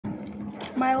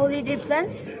My holiday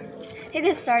plans? It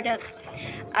has started.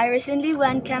 I recently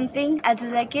went camping at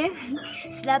Zuleke,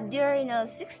 slept there in a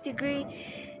 6 degree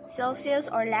Celsius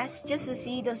or less just to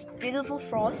see those beautiful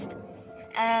frost,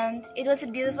 and it was a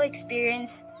beautiful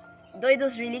experience, though it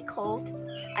was really cold.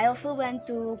 I also went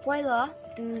to Puela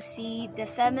to see the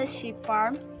famous sheep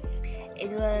farm.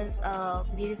 It was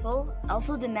beautiful.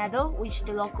 Also the meadow, which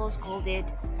the locals called it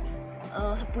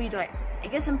Puidoy. I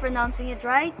guess I'm pronouncing it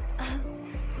right.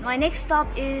 My next stop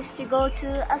is to go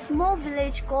to a small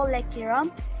village called Lekiram,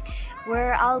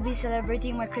 where I'll be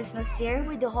celebrating my Christmas there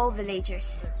with the whole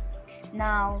villagers.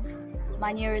 Now,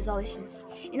 my New Year resolutions.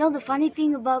 The funny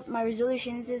thing about my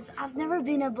resolutions is I've never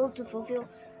been able to fulfill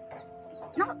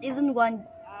not even one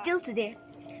till today.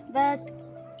 But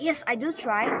yes, I do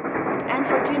try. And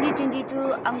for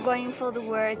 2022, I'm going for the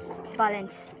word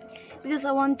balance, because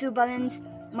I want to balance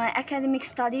my academic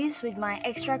studies with my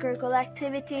extracurricular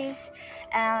activities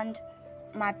and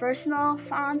my personal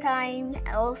fun time,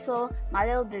 and also my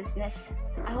little business.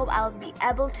 I hope I'll be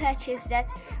able to achieve that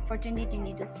for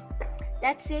 2022.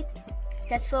 That's it.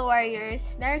 Tetso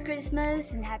warriors. Merry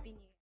Christmas and Happy New Year.